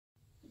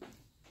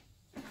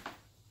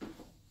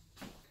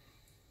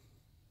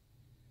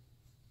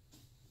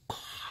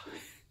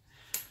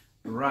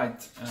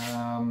Right,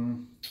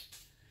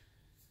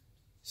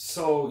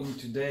 so in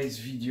today's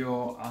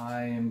video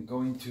I am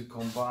going to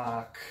come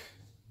back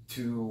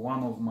to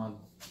one of my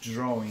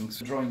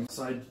drawings.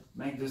 So I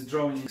make this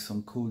drawing,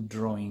 some cool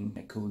drawing,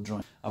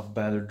 a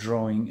better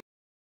drawing.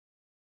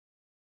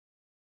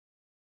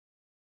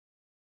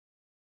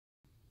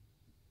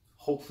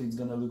 Hopefully it's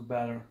gonna look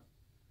better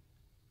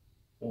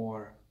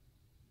or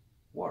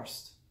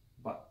worse,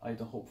 but I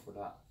don't hope for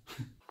that.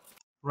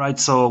 Right,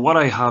 so what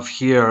I have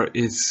here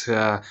is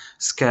a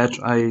sketch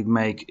I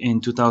make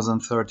in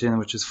 2013,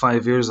 which is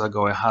 5 years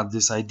ago. I had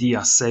this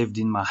idea saved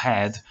in my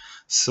head,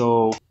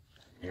 so...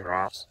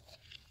 Raz.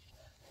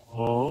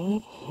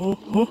 O,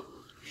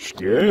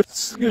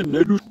 świetnie,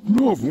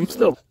 nową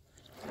stał.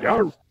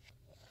 Jarl.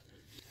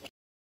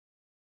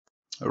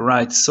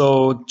 Right,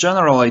 so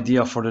general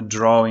idea for the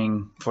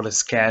drawing, for the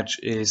sketch,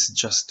 is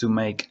just to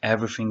make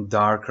everything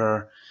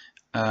darker.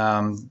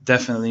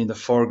 Definitely in the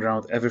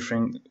foreground,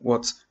 everything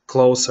what's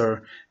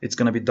closer, it's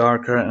gonna be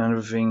darker, and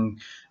everything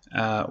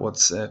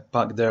what's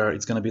back there,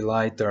 it's gonna be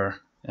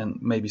lighter, and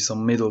maybe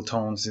some middle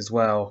tones as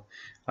well.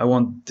 I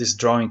want this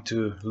drawing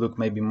to look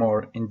maybe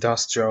more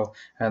industrial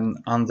and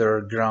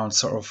underground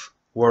sort of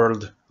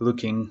world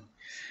looking.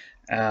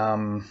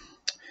 I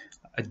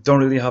don't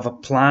really have a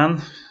plan.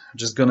 I'm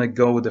just gonna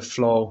go with the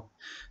flow.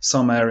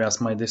 Some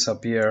areas might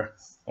disappear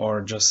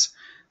or just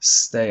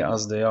stay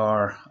as they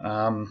are.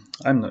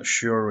 I'm not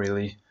sure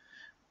really,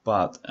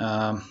 but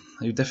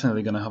you're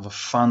definitely gonna have a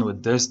fun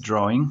with this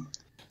drawing.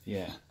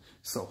 Yeah,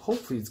 so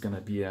hopefully it's gonna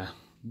be a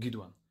good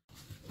one.